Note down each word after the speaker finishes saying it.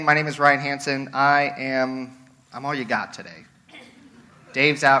My name is Ryan Hansen. I'm all you got today.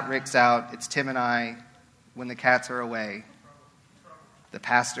 Dave's out, Rick's out. It's Tim and I. When the cats are away, the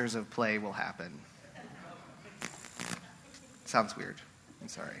pastors of play will happen. Sounds weird. I'm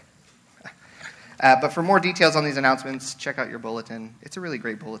sorry. But for more details on these announcements, check out your bulletin. It's a really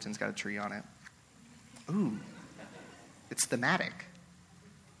great bulletin. It's got a tree on it. Ooh, it's thematic.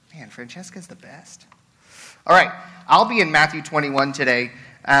 Man, Francesca's the best. All right, I'll be in Matthew 21 today.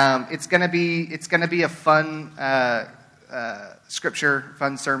 It's gonna be a fun scripture,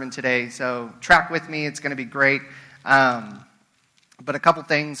 fun sermon today. So track with me. It's gonna be great. But a couple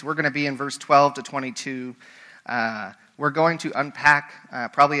things. We're gonna be in verse 12 to 22. We're going to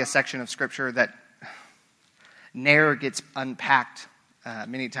unpack probably a section of scripture that ne'er gets unpacked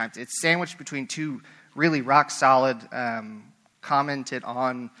many times. It's sandwiched between two really rock solid, commented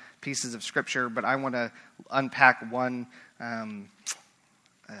on pieces of scripture, but I want to unpack one.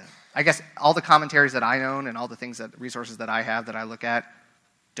 I guess all the commentaries that I own and all the resources that I have that I look at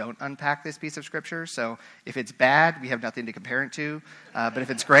don't unpack this piece of scripture. So if it's bad, we have nothing to compare it to. But if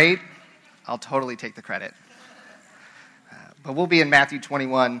it's great, I'll totally take the credit. But we'll be in Matthew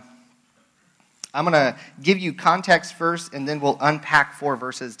 21. I'm going to give you context first, and then we'll unpack 4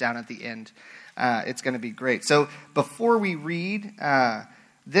 verses down at the end. It's going to be great. So before we read,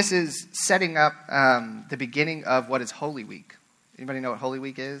 this is setting up the beginning of what is Holy Week. Anybody know what Holy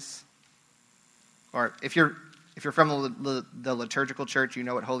Week is? Or if you're from the liturgical church, you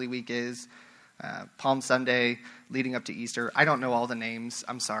know what Holy Week is. Palm Sunday, leading up to Easter. I don't know all the names.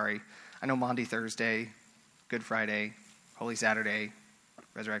 I'm sorry. I know Maundy Thursday, Good Friday, Holy Saturday,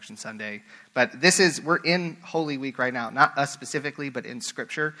 Resurrection Sunday. But we're in Holy Week right now. Not us specifically, but in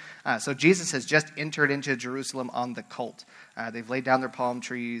Scripture. So Jesus has just entered into Jerusalem on the colt. They've laid down their palm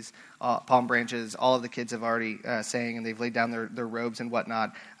trees, palm branches. All of the kids have already sang, and they've laid down their robes and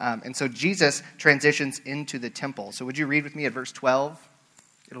whatnot. And so Jesus transitions into the temple. So would you read with me at verse 12?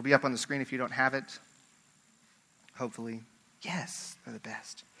 It'll be up on the screen if you don't have it. Hopefully. Yes, they're the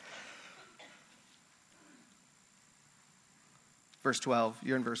best. Verse 12,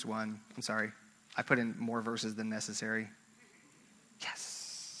 you're in verse 1. I'm sorry. I put in more verses than necessary. Yes.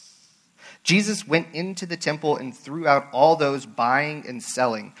 Jesus went into the temple and threw out all those buying and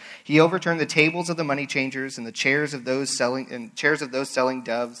selling. He overturned the tables of the money changers and the chairs of those selling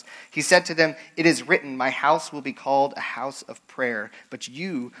doves. He said to them, "It is written, my house will be called a house of prayer, but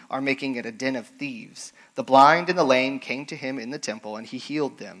you are making it a den of thieves." The blind and the lame came to him in the temple, and he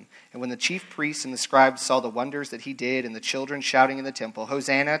healed them. And when the chief priests and the scribes saw the wonders that he did, and the children shouting in the temple,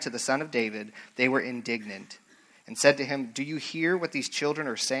 "Hosanna to the Son of David," they were indignant, and said to him, "Do you hear what these children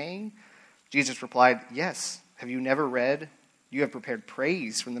are saying?" Jesus replied, "Yes. Have you never read? You have prepared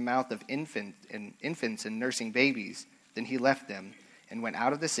praise from the mouth of infants and nursing babies." Then he left them and went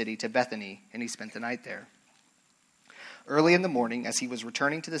out of the city to Bethany, and he spent the night there. Early in the morning, as he was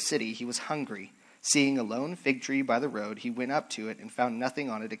returning to the city, he was hungry. Seeing a lone fig tree by the road, he went up to it and found nothing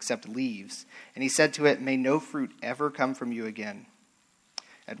on it except leaves. And he said to it, "May no fruit ever come from you again."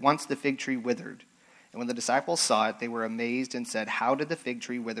 At once the fig tree withered. And when the disciples saw it, they were amazed and said, "How did the fig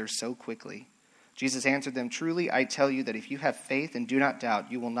tree wither so quickly?" Jesus answered them, "Truly I tell you that if you have faith and do not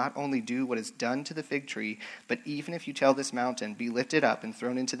doubt, you will not only do what is done to the fig tree, but even if you tell this mountain, 'Be lifted up and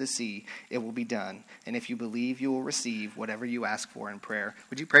thrown into the sea,' it will be done. And if you believe, you will receive whatever you ask for in prayer."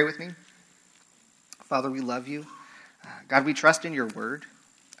 Would you pray with me? Father, we love you. God, we trust in your word,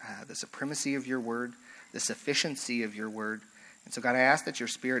 the supremacy of your word, the sufficiency of your word. And so, God, I ask that your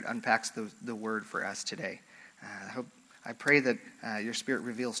Spirit unpacks the word for us today. I pray that your Spirit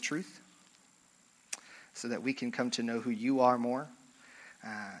reveals truth so that we can come to know who you are more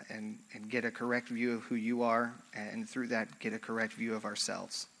and get a correct view of who you are, and through that get a correct view of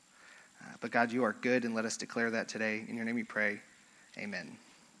ourselves. But God, you are good, and let us declare that today. In your name we pray. Amen.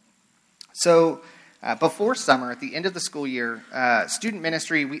 So, before summer, at the end of the school year, student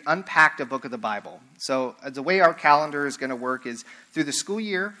ministry, we unpacked a book of the Bible. So the way our calendar is going to work is through the school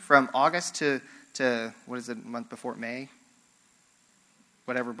year from August to what is it, month before May?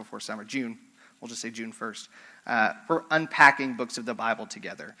 Whatever before summer, June. We'll just say June 1st. We're unpacking books of the Bible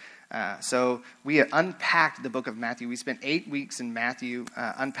together. So we unpacked the book of Matthew. We spent 8 weeks in Matthew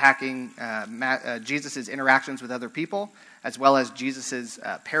unpacking Jesus' interactions with other people, as well as Jesus'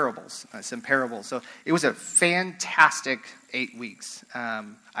 parables, some parables. So it was a fantastic 8 weeks.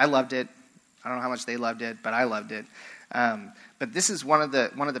 I loved it. I don't know how much they loved it, but I loved it. But this is one of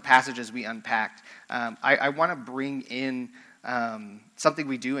the passages we unpacked. I want to bring in something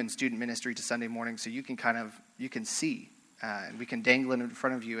we do in student ministry to Sunday morning, so you can see, and we can dangle it in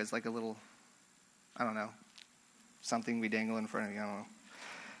front of you as like a little, I don't know, something we dangle in front of you. I don't know.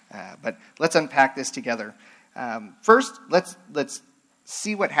 But let's unpack this together. First, let's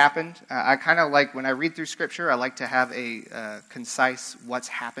see what happened. I kind of like, when I read through Scripture, I like to have a concise what's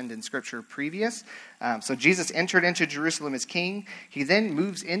happened in Scripture previous. So Jesus entered into Jerusalem as king. He then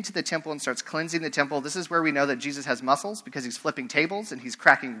moves into the temple and starts cleansing the temple. This is where we know that Jesus has muscles, because he's flipping tables and he's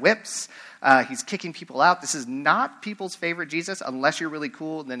cracking whips. He's kicking people out. This is not people's favorite Jesus. Unless you're really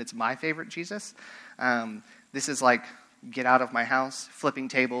cool, then it's my favorite Jesus. This is like, get out of my house, flipping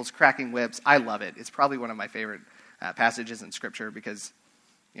tables, cracking whips. I love it. It's probably one of my favorite passages in Scripture, because,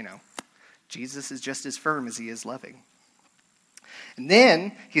 Jesus is just as firm as he is loving. And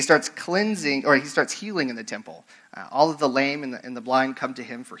then he starts cleansing, or he starts healing in the temple. All of the lame and the blind come to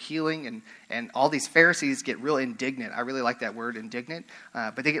him for healing, and all these Pharisees get real indignant. I really like that word, indignant.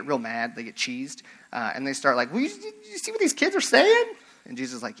 But they get real mad. They get cheesed. And they start like, well, you see what these kids are saying? And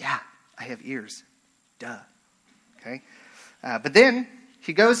Jesus is like, yeah, I have ears. Duh. Okay? But then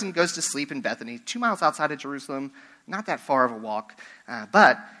he goes to sleep in Bethany, 2 miles outside of Jerusalem, not that far of a walk.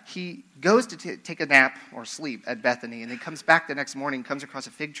 But he goes to take a nap or sleep at Bethany, and then comes back the next morning, comes across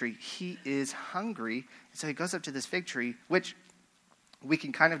a fig tree. He is hungry, so he goes up to this fig tree, which we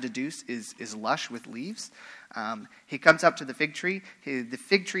can kind of deduce is lush with leaves. He comes up to the fig tree. The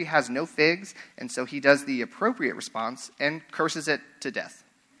fig tree has no figs, and so he does the appropriate response and curses it to death.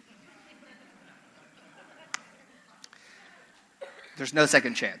 There's no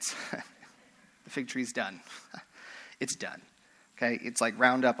second chance. The fig tree's done. It's done. Okay, it's like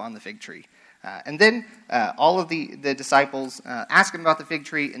Roundup on the fig tree. And then all of the disciples ask him about the fig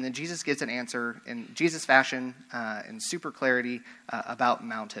tree, and then Jesus gives an answer in Jesus fashion, in super clarity, about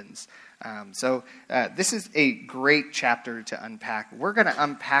mountains. So this is a great chapter to unpack. We're going to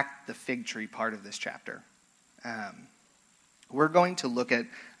unpack the fig tree part of this chapter. We're going to look at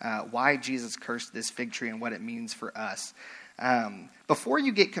why Jesus cursed this fig tree and what it means for us. Before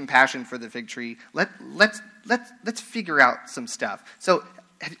you get compassion for the fig tree, let's figure out some stuff. So,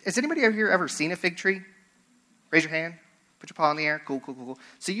 has anybody here ever seen a fig tree? Raise your hand. Put your paw in the air. Cool.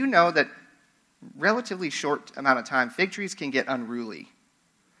 So you know that relatively short amount of time, fig trees can get unruly.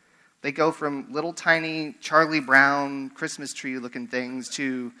 They go from little tiny Charlie Brown Christmas tree looking things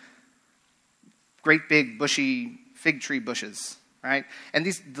to great big bushy fig tree bushes, right? And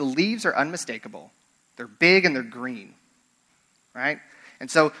the leaves are unmistakable. They're big and they're green. Right?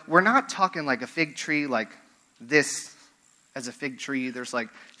 And so we're not talking like a fig tree like this as a fig tree. There's like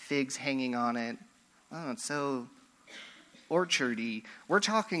figs hanging on it. Oh, it's so orchardy. We're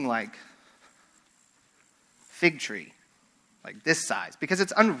talking like fig tree, like this size, because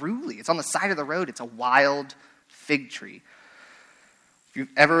it's unruly. It's on the side of the road. It's a wild fig tree. If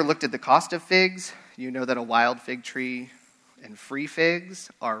you've ever looked at the cost of figs, you know that a wild fig tree and free figs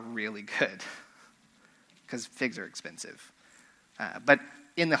are really good, because figs are expensive. But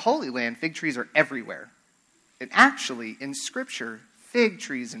in the Holy Land, fig trees are everywhere. And actually, in Scripture, fig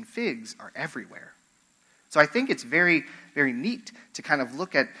trees and figs are everywhere. So I think it's very, very neat to kind of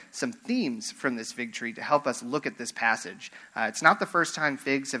look at some themes from this fig tree to help us look at this passage. It's not the first time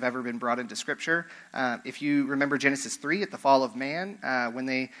figs have ever been brought into Scripture. If you remember Genesis 3 at the fall of man, when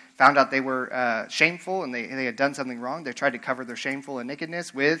they found out they were shameful and they had done something wrong, they tried to cover their shameful and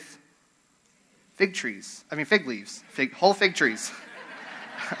nakedness with fig leaves. Whole fig trees.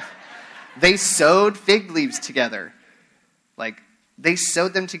 They sewed fig leaves together. Like, they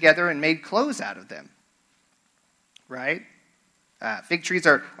sewed them together and made clothes out of them. Right? Fig trees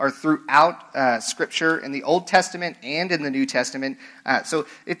are throughout Scripture in the Old Testament and in the New Testament. So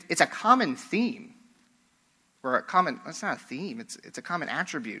it's a common theme. It's not a theme, it's a common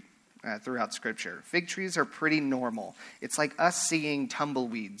attribute throughout Scripture. Fig trees are pretty normal. It's like us seeing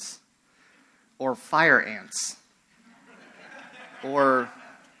tumbleweeds, or fire ants, or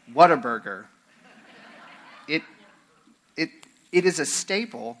Whataburger. It is a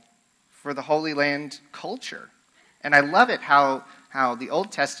staple for the Holy Land culture. And I love it how the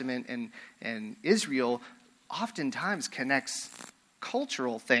Old Testament and Israel oftentimes connects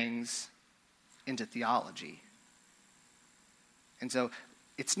cultural things into theology. And so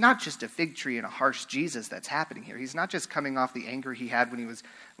it's not just a fig tree and a harsh Jesus that's happening here. He's not just coming off the anger he had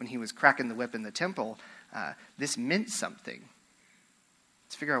when he was cracking the whip in the temple. This meant something.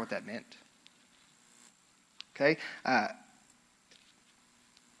 Let's figure out what that meant. Okay?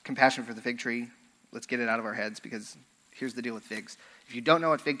 Compassion for the fig tree. Let's get it out of our heads, because here's the deal with figs. If you don't know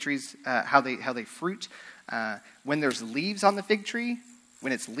what fig trees, how they fruit, when there's leaves on the fig tree,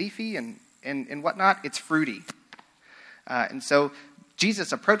 when it's leafy and whatnot, it's fruity. And so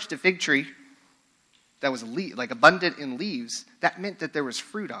Jesus approached a fig tree that was abundant in leaves. That meant that there was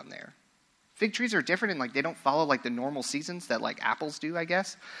fruit on there. Fig trees are different and like they don't follow like the normal seasons that like apples do, I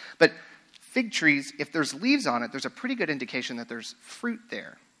guess. But fig trees, if there's leaves on it, there's a pretty good indication that there's fruit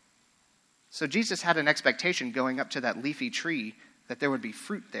there. So Jesus had an expectation going up to that leafy tree that there would be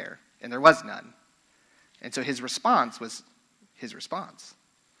fruit there, and there was none. And so his response was his response.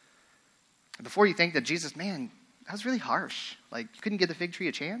 Before you think that Jesus, man, that was really harsh. Like, you couldn't give the fig tree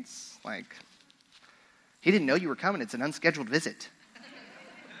a chance? Like, he didn't know you were coming. It's an unscheduled visit.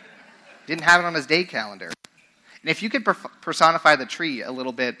 Didn't have it on his day calendar. And if you could personify the tree a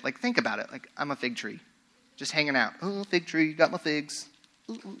little bit, like, think about it. Like, I'm a fig tree. Just hanging out. Oh, fig tree, got my figs.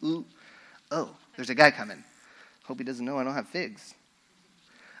 Ooh, ooh, ooh. Oh, there's a guy coming. Hope he doesn't know I don't have figs.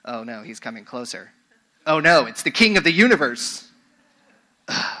 Oh, no, he's coming closer. Oh, no, it's the king of the universe.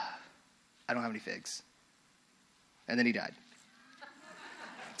 I don't have any figs. And then he died.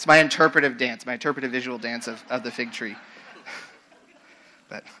 It's my interpretive dance, my interpretive visual dance of the fig tree.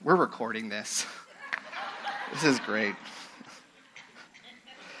 But we're recording this. This is great.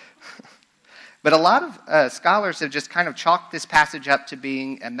 But a lot of scholars have just kind of chalked this passage up to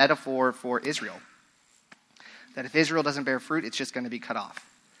being a metaphor for Israel. That if Israel doesn't bear fruit, it's just going to be cut off.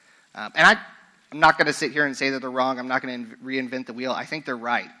 And I'm not going to sit here and say that they're wrong. I'm not going to reinvent the wheel. I think they're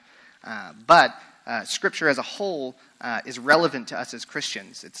right. But Scripture as a whole is relevant to us as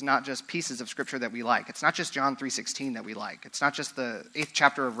Christians. It's not just pieces of Scripture that we like. It's not just John 3:16 that we like. It's not just the 8th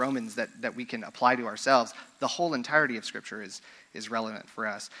chapter of Romans that we can apply to ourselves. The whole entirety of Scripture is relevant for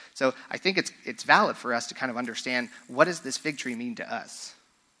us. So I think it's valid for us to kind of understand, what does this fig tree mean to us?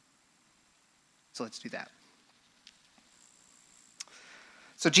 So let's do that.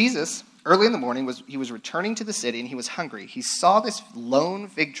 So Jesus, early in the morning, he was returning to the city, and he was hungry. He saw this lone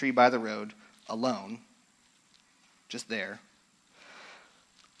fig tree by the road, alone, just there.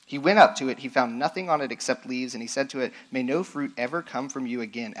 He went up to it. He found nothing on it except leaves, and he said to it, "May no fruit ever come from you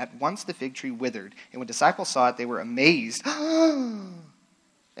again." At once the fig tree withered, and when disciples saw it, they were amazed and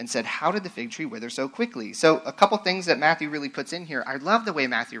said, "How did the fig tree wither so quickly?" So a couple things that Matthew really puts in here. I love the way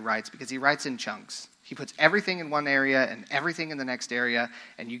Matthew writes, because he writes in chunks. He puts everything in one area and everything in the next area,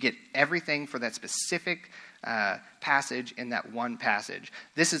 and you get everything for that specific passage in that one passage.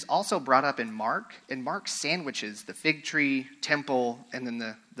 This is also brought up in Mark, and Mark sandwiches the fig tree, temple, and then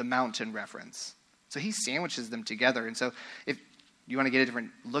the mountain reference. So he sandwiches them together. And so if you want to get a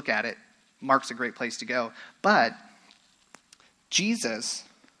different look at it, Mark's a great place to go. But Jesus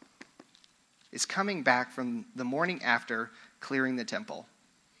is coming back from the morning after clearing the temple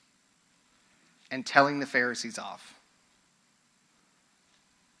and telling the Pharisees off.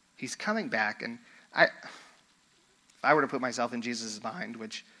 He's coming back, and if I were to put myself in Jesus' mind,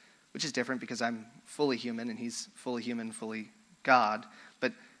 which is different because I'm fully human and he's fully human, fully God,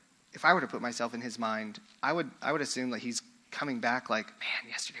 but if I were to put myself in his mind, I would assume that he's coming back like, man,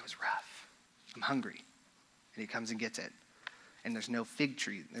 yesterday was rough. I'm hungry. And he comes and gets it. And there's no fig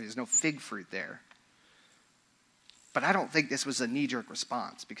tree. There's no fig fruit there. But I don't think this was a knee-jerk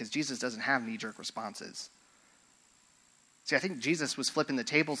response, because Jesus doesn't have knee-jerk responses. See, I think Jesus was flipping the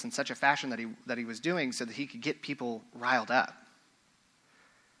tables in such a fashion that he was doing so that he could get people riled up.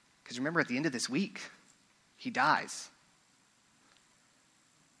 Because remember, at the end of this week, he dies.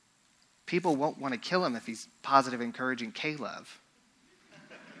 People won't want to kill him if he's positive, encouraging K-love.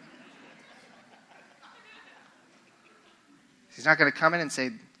 He's not going to come in and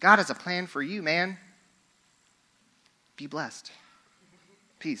say, "God has a plan for you, man. Be blessed.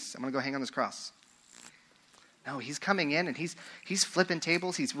 Peace. I'm going to go hang on this cross." No, he's coming in and he's flipping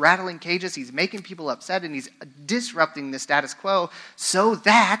tables, he's rattling cages, he's making people upset, and he's disrupting the status quo so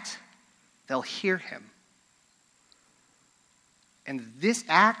that they'll hear him. And this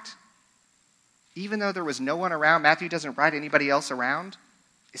act, even though there was no one around, Matthew doesn't write anybody else around,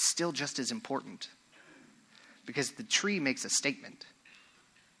 is still just as important. Because the tree makes a statement.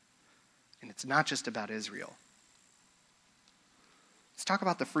 And it's not just about Israel. Let's talk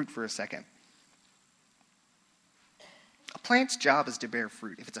about the fruit for a second. A plant's job is to bear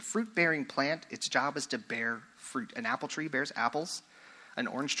fruit. If it's a fruit-bearing plant, its job is to bear fruit. An apple tree bears apples. An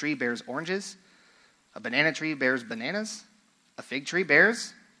orange tree bears oranges. A banana tree bears bananas. A fig tree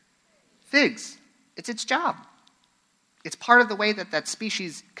bears figs. It's its job. It's part of the way that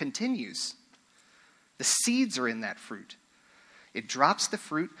species continues. The seeds are in that fruit. It drops the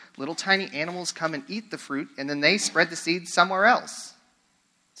fruit, little tiny animals come and eat the fruit, and then they spread the seeds somewhere else.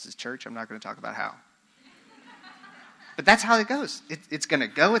 This is church, I'm not going to talk about how. But that's how it goes. It's going to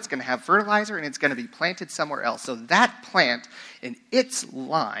go, it's going to have fertilizer, and it's going to be planted somewhere else. So that plant in its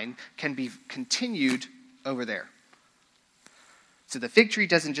line can be continued over there. So the fig tree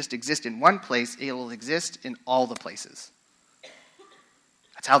doesn't just exist in one place, it will exist in all the places.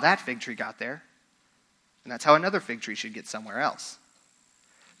 That's how that fig tree got there. And that's how another fig tree should get somewhere else.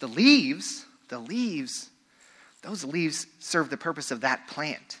 The leaves, those leaves serve the purpose of that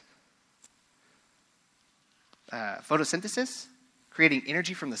plant. Photosynthesis, creating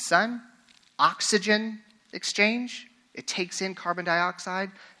energy from the sun, oxygen exchange. It takes in carbon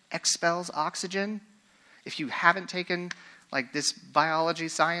dioxide, expels oxygen. If you haven't taken this biology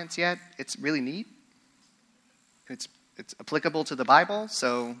science yet, it's really neat. It's applicable to the Bible.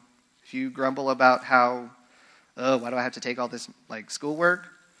 So if you grumble about how, why do I have to take all this schoolwork?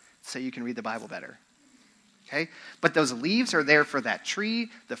 So you can read the Bible better. Okay? But those leaves are there for that tree.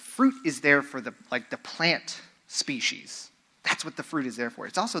 The fruit is there for the plant species. That's what the fruit is there for.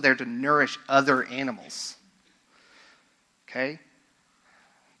 It's also there to nourish other animals. Okay?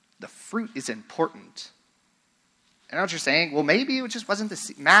 The fruit is important. I know what you're saying. Well, maybe it just wasn't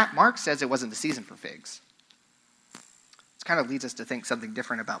Mark says it wasn't the season for figs. This kind of leads us to think something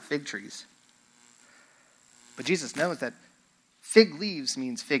different about fig trees. But Jesus knows that fig leaves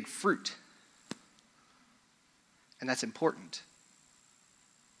means fig fruit. And that's important.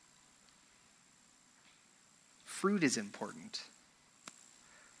 Fruit is important.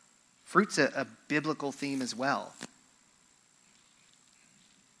 Fruit's a biblical theme as well.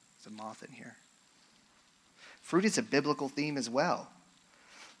 There's a moth in here. Fruit is a biblical theme as well.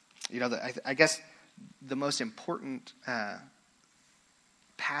 I guess the most important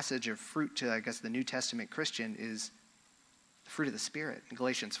passage of fruit to, the New Testament Christian is the fruit of the Spirit in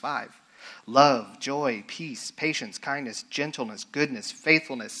Galatians 5. Love, joy, peace, patience, kindness, gentleness, goodness,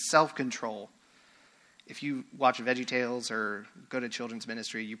 faithfulness, self-control. If you watch VeggieTales or go to children's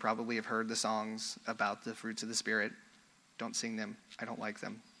ministry, you probably have heard the songs about the fruits of the Spirit. Don't sing them. I don't like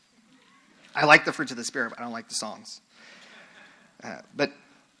them. I like the fruits of the Spirit, but I don't like the songs. But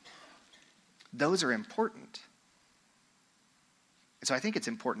those are important. And so I think it's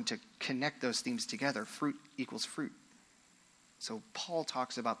important to connect those themes together. Fruit equals fruit. So Paul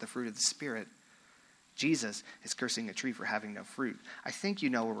talks about the fruit of the Spirit. Jesus is cursing a tree for having no fruit. I think you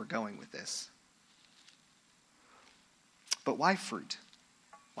know where we're going with this. But why fruit?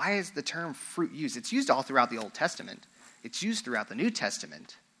 Why is the term fruit used? It's used all throughout the Old Testament. It's used throughout the New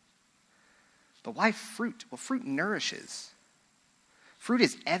Testament. But why fruit? Well, fruit nourishes. Fruit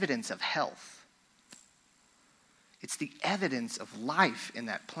is evidence of health. It's the evidence of life in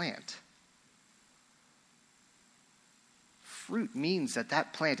that plant. Fruit means that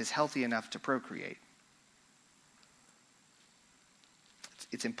that plant is healthy enough to procreate.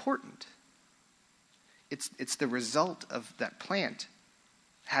 It's important. It's the result of that plant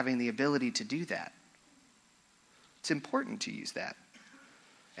having the ability to do that. It's important to use that.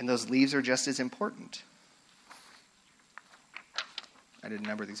 And those leaves are just as important. I didn't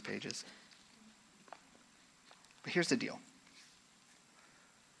number these pages. But here's the deal.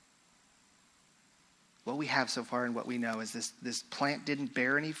 What we have so far and what we know is this plant didn't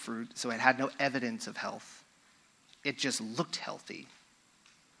bear any fruit, so it had no evidence of health. It just looked healthy.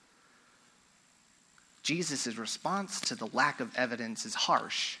 Jesus' response to the lack of evidence is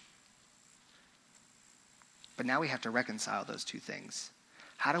harsh. But now we have to reconcile those two things.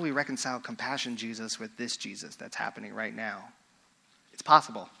 How do we reconcile compassion Jesus with this Jesus that's happening right now? It's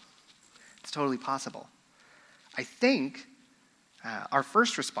possible. It's totally possible. I think our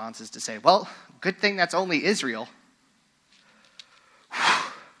first response is to say, well, good thing that's only Israel.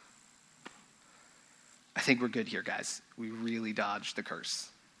 I think we're good here, guys. We really dodged the curse.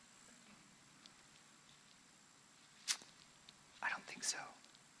 I don't think so.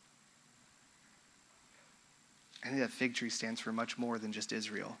 I think that fig tree stands for much more than just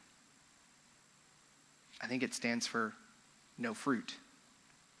Israel. I think it stands for no fruit.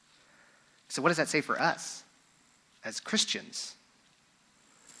 So what does that say for us as Christians?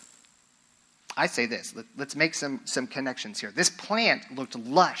 I say this. Let's make some connections here. This plant looked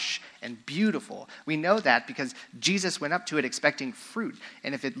lush and beautiful. We know that because Jesus went up to it expecting fruit.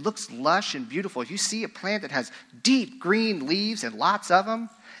 And if it looks lush and beautiful, if you see a plant that has deep green leaves and lots of them,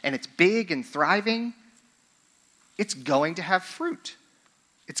 and it's big and thriving, it's going to have fruit.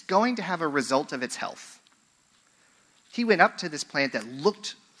 It's going to have a result of its health. He went up to this plant that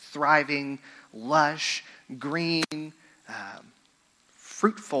looked thriving, lush, green,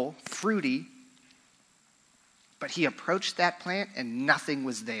 fruitful, fruity, but he approached that plant and nothing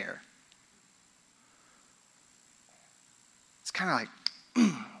was there. It's kind of like,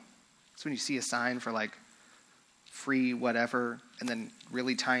 it's when you see a sign for free whatever, and then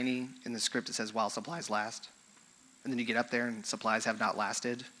really tiny in the script it says while supplies last. And then you get up there and supplies have not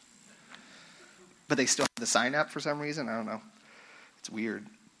lasted. But they still have the sign up for some reason. I don't know. It's weird.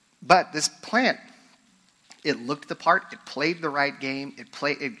 But this plant It looked the part, it played the right game,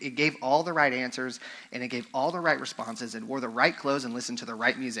 it gave all the right answers, and it gave all the right responses, and wore the right clothes and listened to the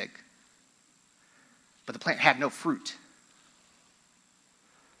right music. But the plant had no fruit.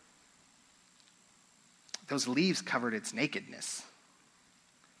 Those leaves covered its nakedness.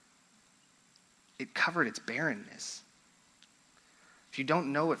 It covered its barrenness. If you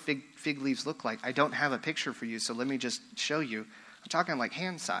don't know what fig leaves look like, I don't have a picture for you, so let me just show you. I'm talking like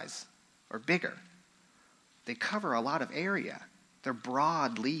hand size or bigger. They cover a lot of area. They're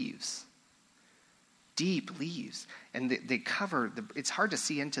broad leaves, deep leaves. And they cover, it's hard to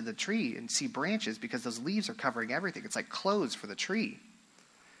see into the tree and see branches because those leaves are covering everything. It's like clothes for the tree.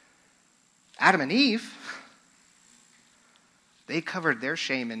 Adam and Eve, they covered their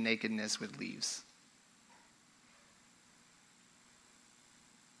shame and nakedness with leaves.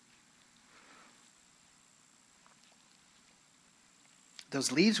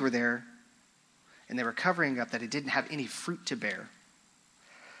 Those leaves were there, and they were covering up that it didn't have any fruit to bear.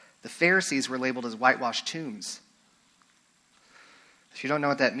 The Pharisees were labeled as whitewashed tombs. If you don't know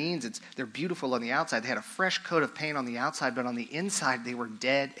what that means, they're beautiful on the outside. They had a fresh coat of paint on the outside, but on the inside they were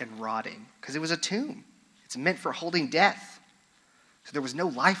dead and rotting because it was a tomb. It's meant for holding death. So there was no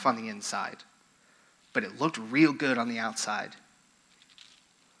life on the inside, but it looked real good on the outside.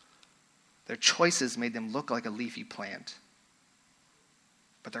 Their choices made them look like a leafy plant,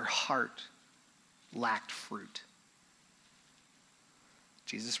 but their heart lacked fruit.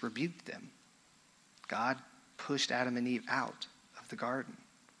 Jesus rebuked them. God pushed Adam and Eve out of the garden.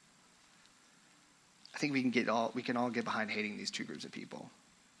 I think we can all get behind hating these two groups of people.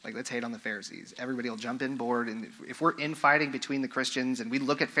 Like, let's hate on the Pharisees. Everybody will jump in board, and if we're infighting between the Christians and we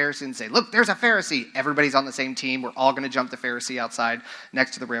look at Pharisees and say, look, there's a Pharisee, everybody's on the same team, we're all going to jump the Pharisee outside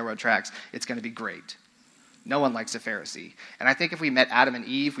next to the railroad tracks. It's going to be great. No one likes a Pharisee. And I think if we met Adam and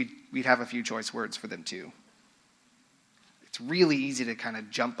Eve, we'd have a few choice words for them too. It's really easy to kind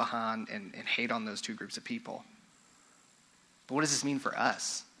of jump behind and hate on those two groups of people. But what does this mean for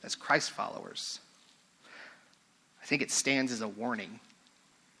us as Christ followers? I think it stands as a warning.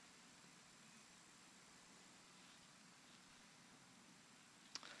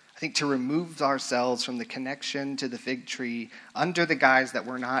 I think to remove ourselves from the connection to the fig tree under the guise that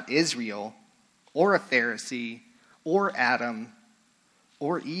we're not Israel or a Pharisee or Adam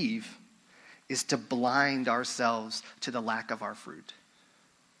or Eve is to blind ourselves to the lack of our fruit.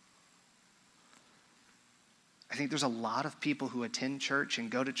 I think there's a lot of people who attend church and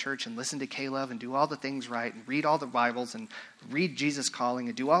go to church and listen to K-Love and do all the things right and read all the Bibles and read Jesus Calling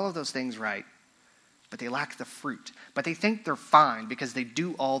and do all of those things right, but they lack the fruit. But they think they're fine because they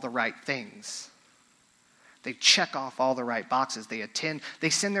do all the right things. They check off all the right boxes. They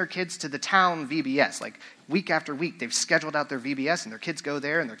send their kids to the town VBS. Like week after week, they've scheduled out their VBS and their kids go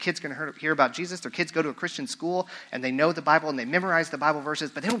there and their kids going to hear about Jesus. Their kids go to a Christian school and they know the Bible and they memorize the Bible verses,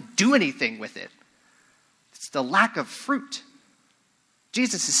 but they don't do anything with it. It's the lack of fruit.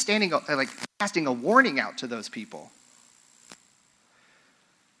 Jesus is standing, like casting a warning out to those people.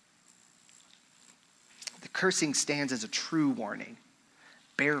 The cursing stands as a true warning.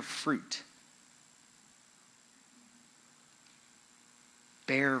 Bear fruit.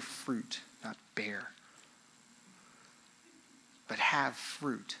 Bear fruit, not bear. But have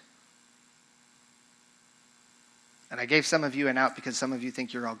fruit. And I gave some of you an out because some of you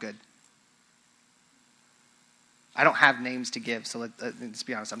think you're all good. I don't have names to give, so let's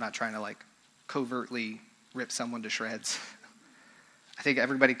be honest. I'm not trying to like covertly rip someone to shreds. I think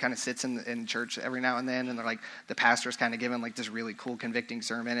everybody kind of sits in church every now and then, and they're like, the pastor's kind of giving like this really cool convicting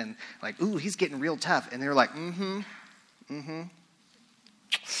sermon, and like, ooh, he's getting real tough. And they're like,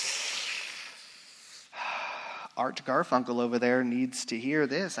 Art Garfunkel over there needs to hear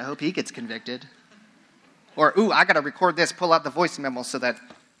this. I hope he gets convicted. Or, ooh, I got to record this, pull out the voice memo so that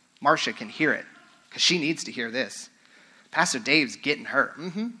Marcia can hear it, because she needs to hear this. Pastor Dave's getting hurt.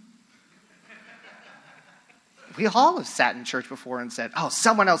 We all have sat in church before and said, oh,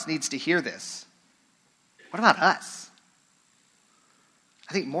 someone else needs to hear this. What about us?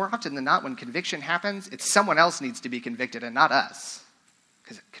 I think more often than not when conviction happens, it's someone else needs to be convicted and not us.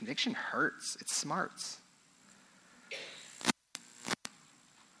 Because conviction hurts. It smarts.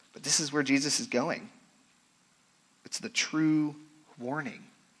 But this is where Jesus is going. It's the true warning.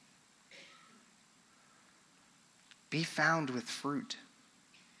 Be found with fruit.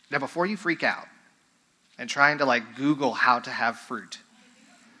 Now, before you freak out and trying to like Google how to have fruit,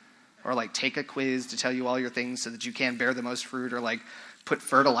 or like take a quiz to tell you all your things so that you can bear the most fruit, or like put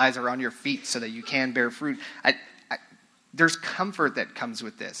fertilizer on your feet so that you can bear fruit, there's comfort that comes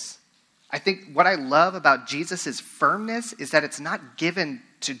with this. I think what I love about Jesus' firmness is that it's not given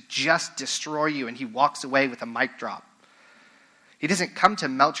to just destroy you and he walks away with a mic drop. He doesn't come to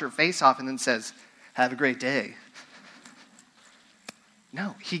melt your face off and then says, have a great day.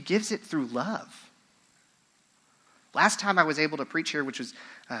 No, he gives it through love. Last time I was able to preach here, which was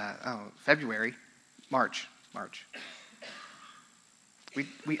March.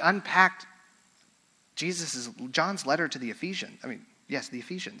 We unpacked John's letter to the Ephesians. The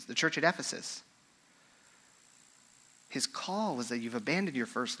Ephesians, the church at Ephesus. His call was that you've abandoned your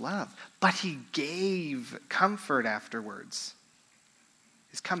first love, but he gave comfort afterwards.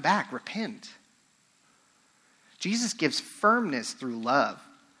 He's come back, repent. Jesus gives firmness through love.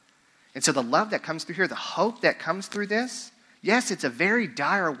 And so the love that comes through here, the hope that comes through this, yes, it's a very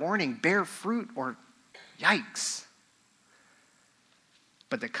dire warning, bear fruit or yikes.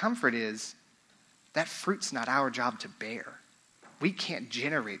 But the comfort is that fruit's not our job to bear. We can't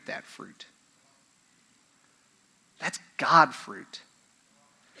generate that fruit. That's God fruit.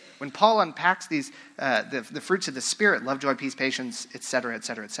 When Paul unpacks these, the fruits of the Spirit, love, joy, peace, patience, etc.,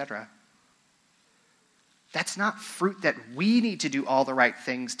 etc., etc., that's not fruit that we need to do all the right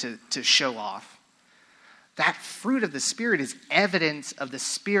things to show off. That fruit of the Spirit is evidence of the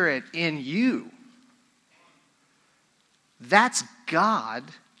Spirit in you. That's God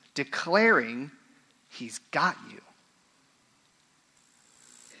declaring he's got you.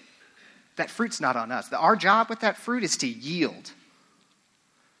 That fruit's not on us. Our job with that fruit is to yield.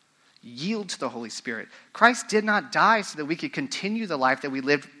 Yield to the Holy Spirit. Christ did not die so that we could continue the life that we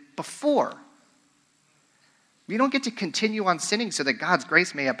lived before. We don't get to continue on sinning so that God's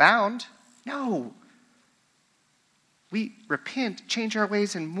grace may abound. No. We repent, change our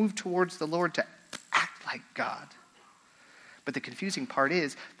ways, and move towards the Lord to act like God. But the confusing part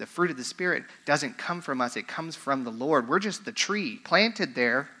is the fruit of the Spirit doesn't come from us. It comes from the Lord. We're just the tree planted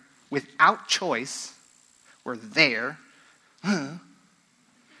there without choice. We're there. And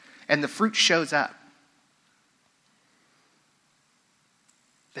the fruit shows up.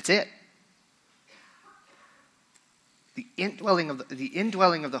 That's it. The indwelling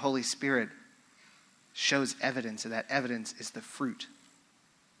of the Holy Spirit shows evidence, and that evidence is the fruit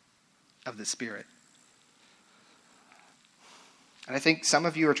of the Spirit. And I think some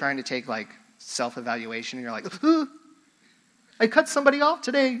of you are trying to take self-evaluation, and you're like, I cut somebody off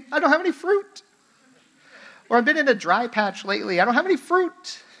today. I don't have any fruit. Or I've been in a dry patch lately. I don't have any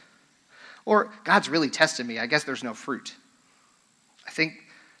fruit. Or God's really tested me. I guess there's no fruit. I think,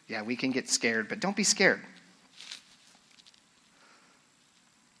 we can get scared, but don't be scared.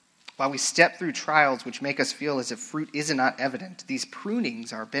 While we step through trials which make us feel as if fruit is not evident, these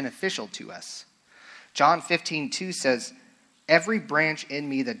prunings are beneficial to us. John 15:2 says, every branch in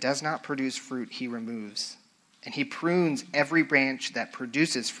me that does not produce fruit, he removes. And he prunes every branch that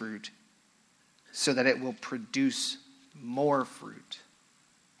produces fruit so that it will produce more fruit.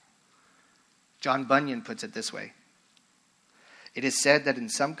 John Bunyan puts it this way. It is said that in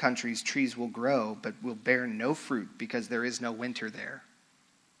some countries trees will grow but will bear no fruit because there is no winter there.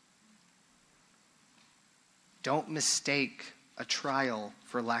 Don't mistake a trial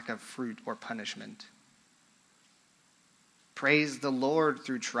for lack of fruit or punishment. Praise the Lord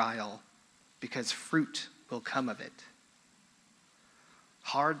through trial because fruit will come of it.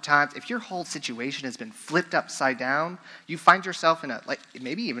 Hard times, if your whole situation has been flipped upside down, you find yourself in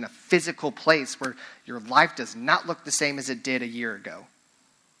maybe even a physical place where your life does not look the same as it did a year ago.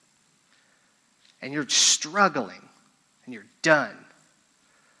 And you're struggling and you're done.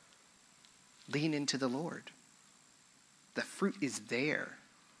 Lean into the Lord. The fruit is there.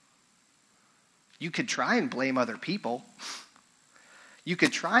 You could try and blame other people. You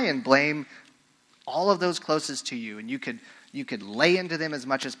could try and blame all of those closest to you, and you could lay into them as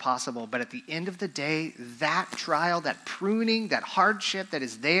much as possible. But at the end of the day, that trial, that pruning, that hardship that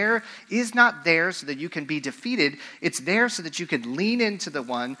is there is not there so that you can be defeated. It's there so that you can lean into the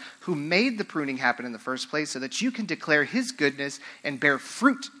one who made the pruning happen in the first place so that you can declare his goodness and bear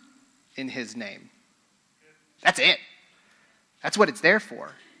fruit in his name. That's it. That's what it's there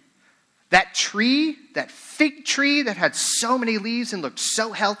for. That tree, that fig tree that had so many leaves and looked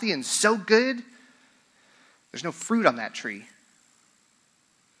so healthy and so good, there's no fruit on that tree.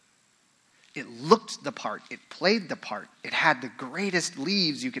 It looked the part. It played the part. It had the greatest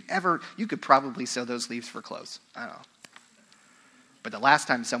leaves you could probably sew those leaves for clothes. I don't know. But the last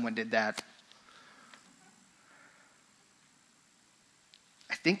time someone did that,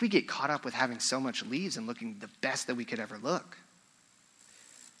 I think we get caught up with having so much leaves and looking the best that we could ever look.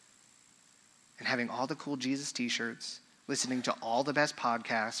 And having all the cool Jesus t-shirts, listening to all the best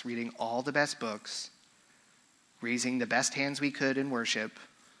podcasts, reading all the best books, raising the best hands we could in worship,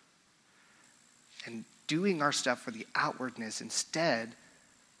 and doing our stuff for the outwardness instead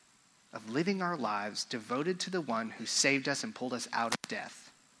of living our lives devoted to the one who saved us and pulled us out of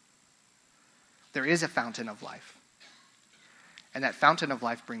death. There is a fountain of life. And that fountain of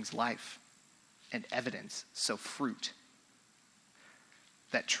life brings life and evidence, so fruit.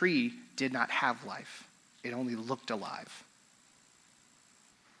 That tree did not have life. It only looked alive.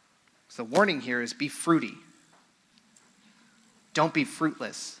 So the warning here is be fruity. Don't be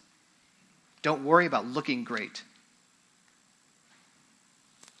fruitless. Don't worry about looking great.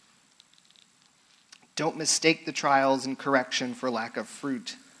 Don't mistake the trials and correction for lack of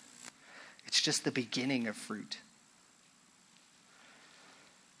fruit. It's just the beginning of fruit.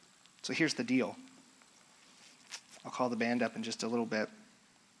 So here's the deal. I'll call the band up in just a little bit.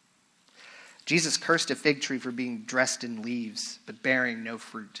 Jesus cursed a fig tree for being dressed in leaves, but bearing no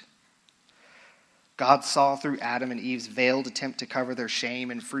fruit. God saw through Adam and Eve's veiled attempt to cover their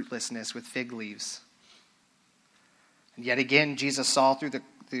shame and fruitlessness with fig leaves. And yet again, Jesus saw through the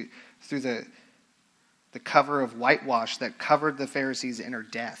cover of whitewash that covered the Pharisees' inner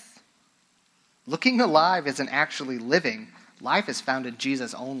death. Looking alive isn't actually living. Life is found in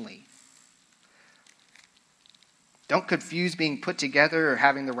Jesus only. Don't confuse being put together or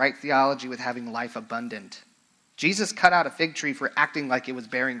having the right theology with having life abundant. Jesus cut out a fig tree for acting like it was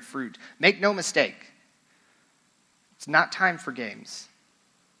bearing fruit. Make no mistake. It's not time for games.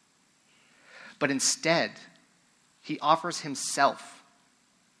 But instead, he offers himself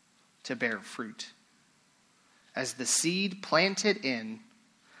to bear fruit as the seed planted in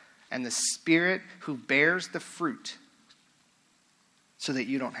and the Spirit who bears the fruit so that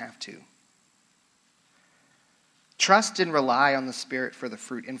you don't have to. Trust and rely on the Spirit for the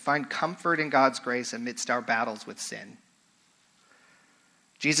fruit and find comfort in God's grace amidst our battles with sin.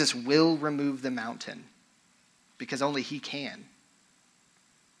 Jesus will remove the mountain because only he can.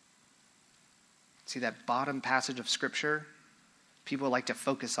 See that bottom passage of Scripture? People like to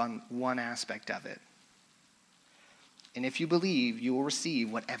focus on one aspect of it. And if you believe, you will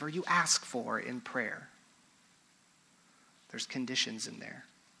receive whatever you ask for in prayer. There's conditions in there.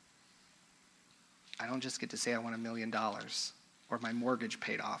 I don't just get to say I want $1 million or my mortgage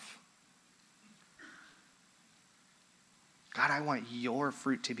paid off. God, I want your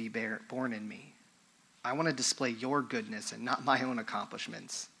fruit to be born in me. I want to display your goodness and not my own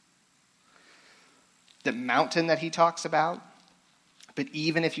accomplishments. The mountain that he talks about, but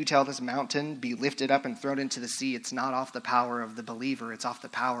even if you tell this mountain, be lifted up and thrown into the sea, it's not off the power of the believer, it's off the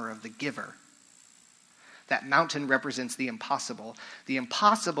power of the giver. That mountain represents the impossible. The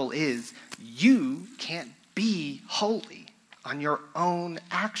impossible is you can't be holy on your own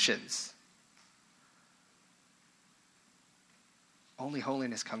actions. Only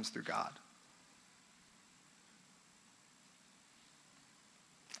holiness comes through God.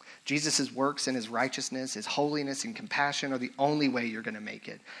 Jesus' works and his righteousness, his holiness and compassion are the only way you're going to make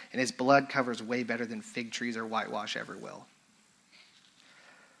it. And his blood covers way better than fig trees or whitewash ever will.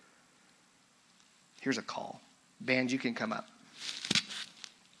 Here's a call. Band, you can come up.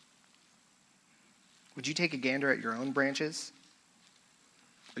 Would you take a gander at your own branches?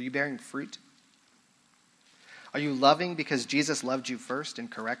 Are you bearing fruit? Are you loving because Jesus loved you first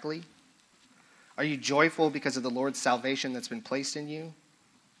and correctly? Are you joyful because of the Lord's salvation that's been placed in you?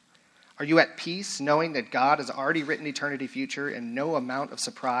 Are you at peace knowing that God has already written eternity future and no amount of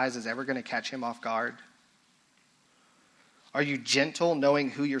surprise is ever going to catch him off guard? Are you gentle knowing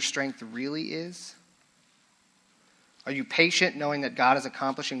who your strength really is? Are you patient knowing that God is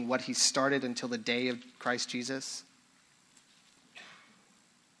accomplishing what he started until the day of Christ Jesus?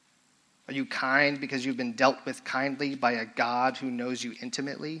 Are you kind because you've been dealt with kindly by a God who knows you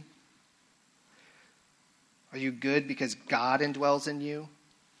intimately? Are you good because God indwells in you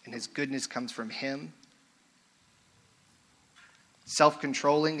and his goodness comes from him?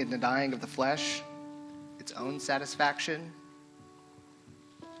 Self-controlling and denying of the flesh, its own satisfaction?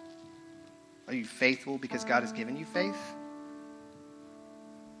 Are you faithful because God has given you faith?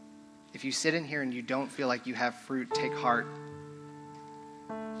 If you sit in here and you don't feel like you have fruit, take heart.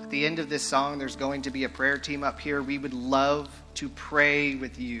 At the end of this song, there's going to be a prayer team up here. We would love to pray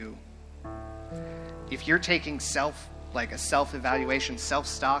with you. If you're taking a self-evaluation,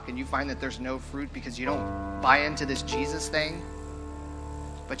 self-stock, and you find that there's no fruit because you don't buy into this Jesus thing,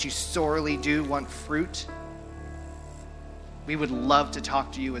 but you sorely do want fruit, we would love to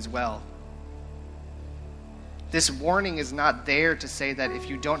talk to you as well. This warning is not there to say that if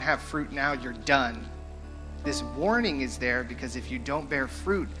you don't have fruit now, you're done. This warning is there because if you don't bear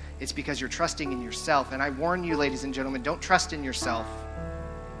fruit, it's because you're trusting in yourself. And I warn you, ladies and gentlemen, don't trust in yourself.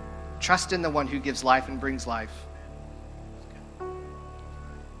 Trust in the one who gives life and brings life.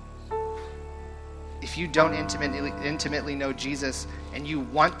 If If you don't intimately know Jesus and you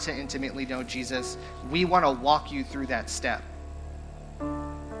want to intimately know Jesus, we want to walk you through that step.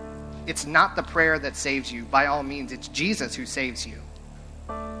 It's not the prayer that saves you. By all means, it's Jesus who saves you.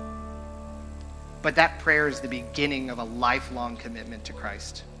 But that prayer is the beginning of a lifelong commitment to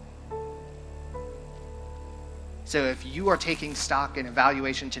Christ. So if you are taking stock in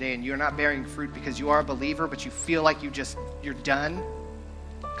evaluation today and you're not bearing fruit because you are a believer, but you feel like you're done,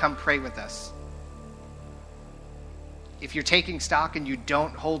 come pray with us. If you're taking stock and you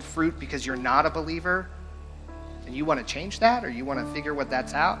don't hold fruit because you're not a believer, and you want to change that, or you want to figure what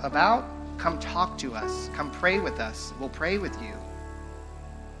that's about, come talk to us. Come pray with us. We'll pray with you.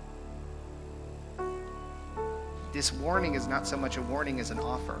 This warning is not so much a warning as an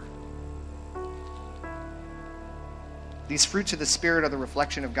offer. These fruits of the Spirit are the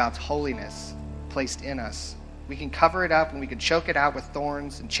reflection of God's holiness placed in us. We can cover it up and we can choke it out with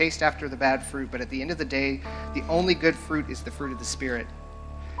thorns and chase after the bad fruit, but at the end of the day, the only good fruit is the fruit of the Spirit.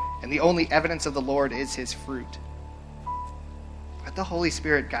 And the only evidence of the Lord is his fruit. Let the Holy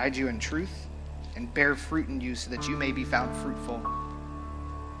Spirit guide you in truth and bear fruit in you so that you may be found fruitful.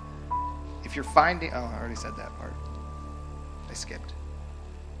 If you're finding... Oh, I already said that part. I skipped.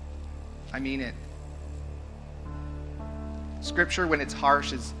 I mean it. Scripture, when it's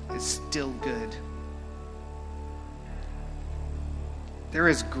harsh, is still good. There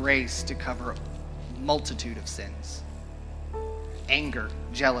is grace to cover a multitude of sins. Anger,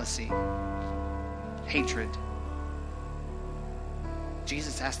 jealousy, hatred.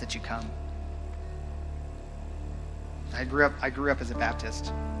 Jesus asked that you come. I grew up as a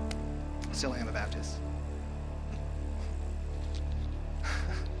Baptist. Still am a Baptist.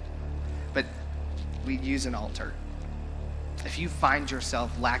 But we use an altar. If you find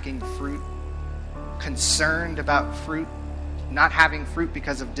yourself lacking fruit, concerned about fruit, not having fruit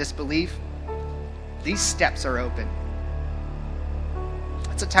because of disbelief, these steps are open.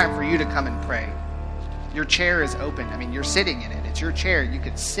 It's a time for you to come and pray. Your chair is open. I mean, you're sitting in it. It's your chair. You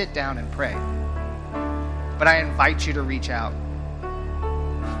could sit down and pray. But I invite you to reach out.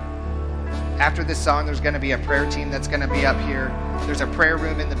 After this song, there's going to be a prayer team that's going to be up here. There's a prayer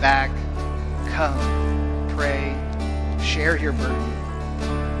room in the back. Come, pray, share your burden.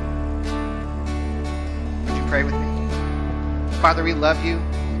 Would you pray with me? Father, we love you.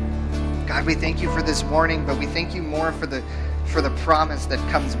 God, we thank you for this warning, but we thank you more for the promise that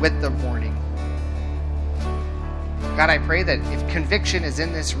comes with the warning. God, I pray that if conviction is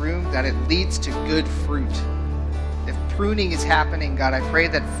in this room, that it leads to good fruit. If pruning is happening, God, I pray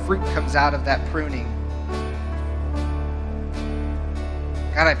that fruit comes out of that pruning.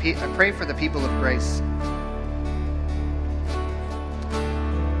 God, I pray for the people of grace.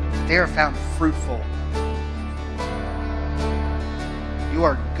 They are found fruitful. You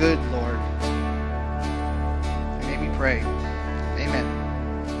are good, Lord. And may we pray. Amen.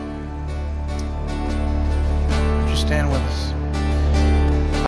 Would you stand with us?